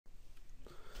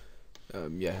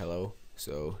Yeah, hello.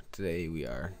 So today we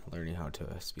are learning how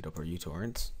to speed up our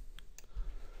uTorrents.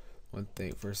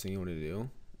 First thing you want to do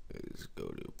is go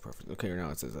to preference. Okay, right now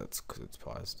it says that's because it's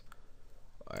paused.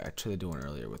 I tried to do one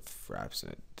earlier with fraps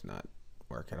and it did not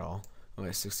work at all.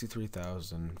 Okay,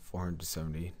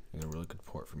 63,470 is a really good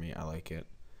port for me. I like it.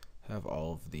 Have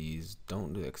all of these.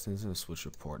 Don't do that because it's gonna switch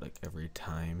your port like every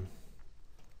time.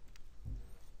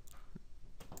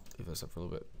 Leave this up for a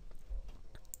little bit.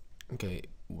 Okay,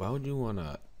 why would you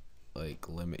wanna like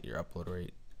limit your upload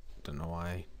rate? Don't know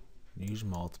why. Use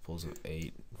multiples of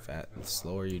 8.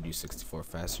 Slower you'd use 64.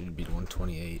 Faster you'd be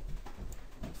 128.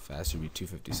 Faster you'd be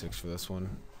 256 for this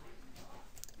one.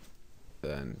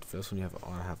 Then for this one you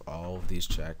want to have all of these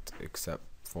checked except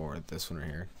for this one right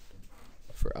here.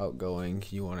 For outgoing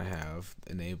you want to have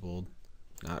enabled,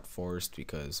 not forced,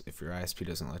 because if your ISP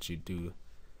doesn't let you do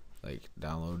like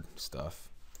download stuff,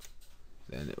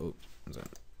 then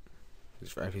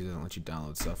if your IP doesn't let you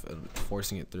download stuff,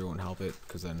 forcing it through won't help it,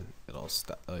 because then it'll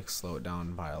slow it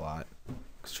down by a lot.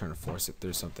 Because trying to force it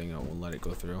through something, it won't let it go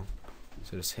through.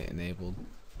 So just hit enabled.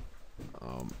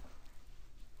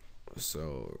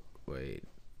 So wait, I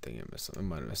think I missed something. I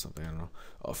might have missed something. I don't know.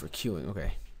 Oh, for queuing,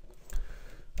 okay.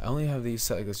 I only have these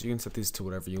set like this. You can set these to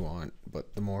whatever you want,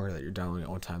 but the more that you're downloading at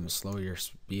one time, the slower your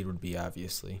speed would be,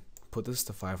 obviously. Put this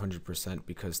to 500%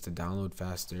 because to download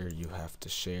faster you have to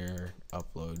share,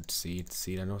 upload, seed.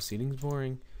 I know seeding's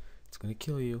boring, it's gonna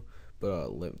kill you,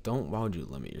 but why would you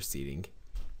limit your seeding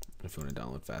if you want to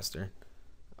download faster?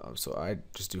 So I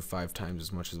just do 5 times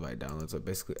as much as I download. So I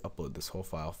basically upload this whole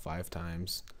file 5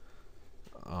 times.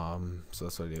 So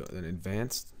that's what I do. Then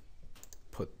advanced,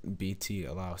 put BT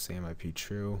allow same IP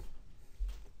true.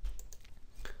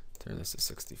 Turn this to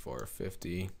 64 or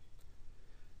 50.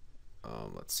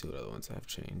 Let's see what other ones I have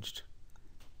changed.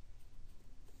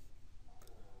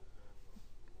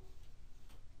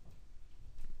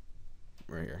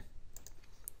 Right here.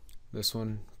 This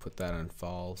one, put that on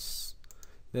false.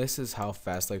 This is how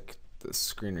fast like the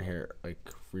screen right here like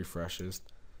refreshes.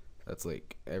 That's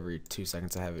like every 2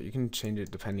 seconds I have it. You can change it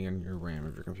depending on your RAM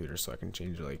of your computer, so I can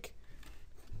change it like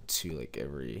to like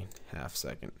every half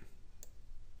second.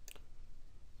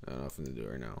 I don't know if I'm gonna do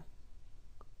it right now.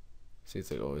 See,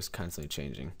 it's like always constantly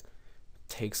changing. It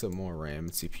takes up more RAM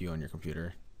and CPU on your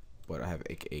computer, but I have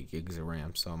 8 gigs of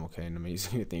RAM, so I'm okay, and I'm not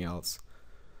using anything else.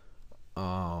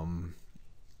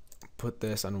 Put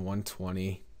this on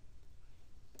 120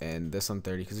 and this on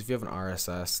 30, because if you have an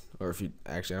RSS, or if you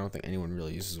actually, I don't think anyone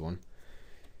really uses one,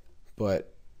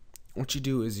 but what you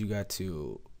do is you got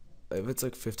to, if it's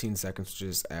like 15 seconds, which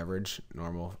is average,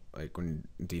 normal, like when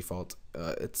default,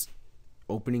 it's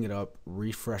opening it up,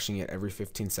 refreshing it every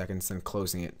 15 seconds, then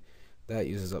closing it. That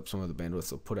uses up some of the bandwidth,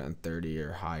 so put it on 30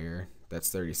 or higher. That's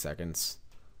 30 seconds.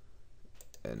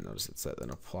 And notice it's set, then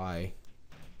apply.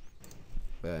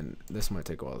 Then this might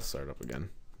take a while to start up again,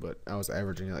 but I was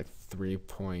averaging like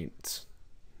 3.6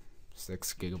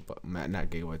 gigabytes, not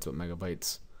gigabytes, but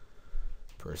megabytes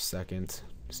per second.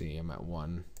 See, I'm at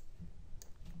 1.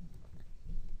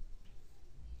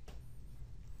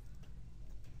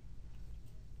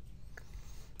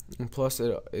 And plus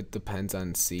it depends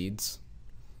on seeds,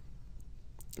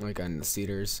 like on the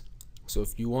seeders. So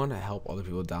if you want to help other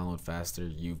people download faster,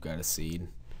 you've got a seed.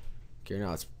 Okay,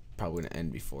 now it's probably gonna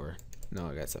end before. No,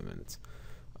 I got 7 minutes.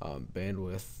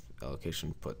 Bandwidth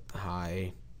allocation, put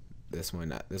high. This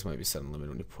might be set unlimited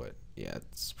when you put, yeah,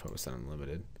 it's probably set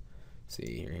unlimited.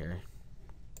 See here.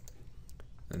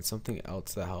 And something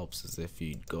else that helps is if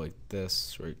you go like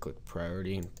this, right click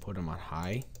priority and put them on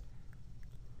high.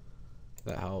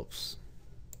 That helps.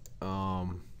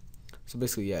 So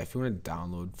basically, yeah, if you want to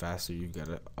download faster, you've got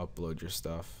to upload your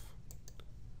stuff.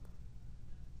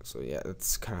 So yeah,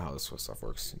 that's kind of how this stuff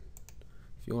works.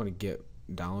 If you want to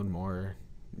download more,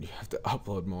 you have to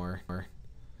upload more.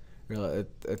 Really,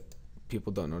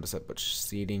 people don't notice that, but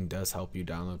seeding does help you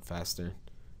download faster,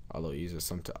 although it uses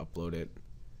some to upload it,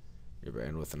 your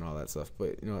bandwidth and all that stuff.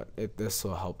 But you know what, this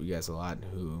will help you guys a lot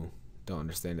who don't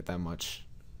understand it that much.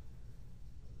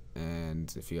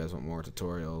 And if you guys want more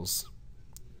tutorials,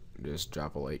 just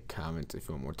drop a like, comment if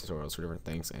you want more tutorials for different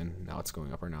things. And now it's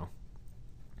going up right now.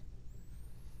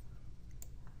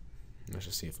 Let's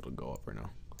just see if it'll go up right now.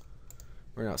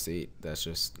 Right now, see, that's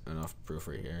just enough proof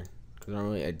right here. Because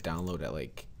normally I download at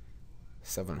like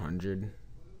 700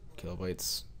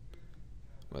 kilobytes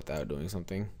without doing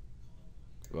something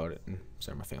about it.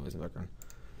 Sorry, my family's in the background.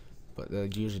 But I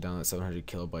usually download 700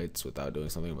 kilobytes without doing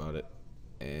something about it.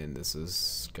 And this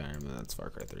is Skyrim, and that's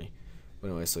Far Cry 3. But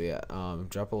anyway, so yeah,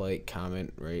 drop a like,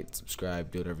 comment, rate,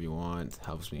 subscribe, do whatever you want.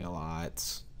 Helps me a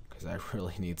lot, because I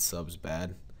really need subs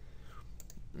bad.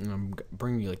 And I'm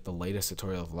bringing you like the latest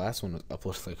tutorial. The last one was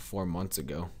uploaded like 4 months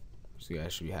ago, so you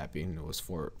guys should be happy. And it was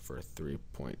for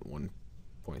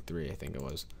 3.1.3, I think it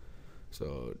was.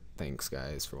 So thanks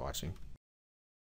guys for watching.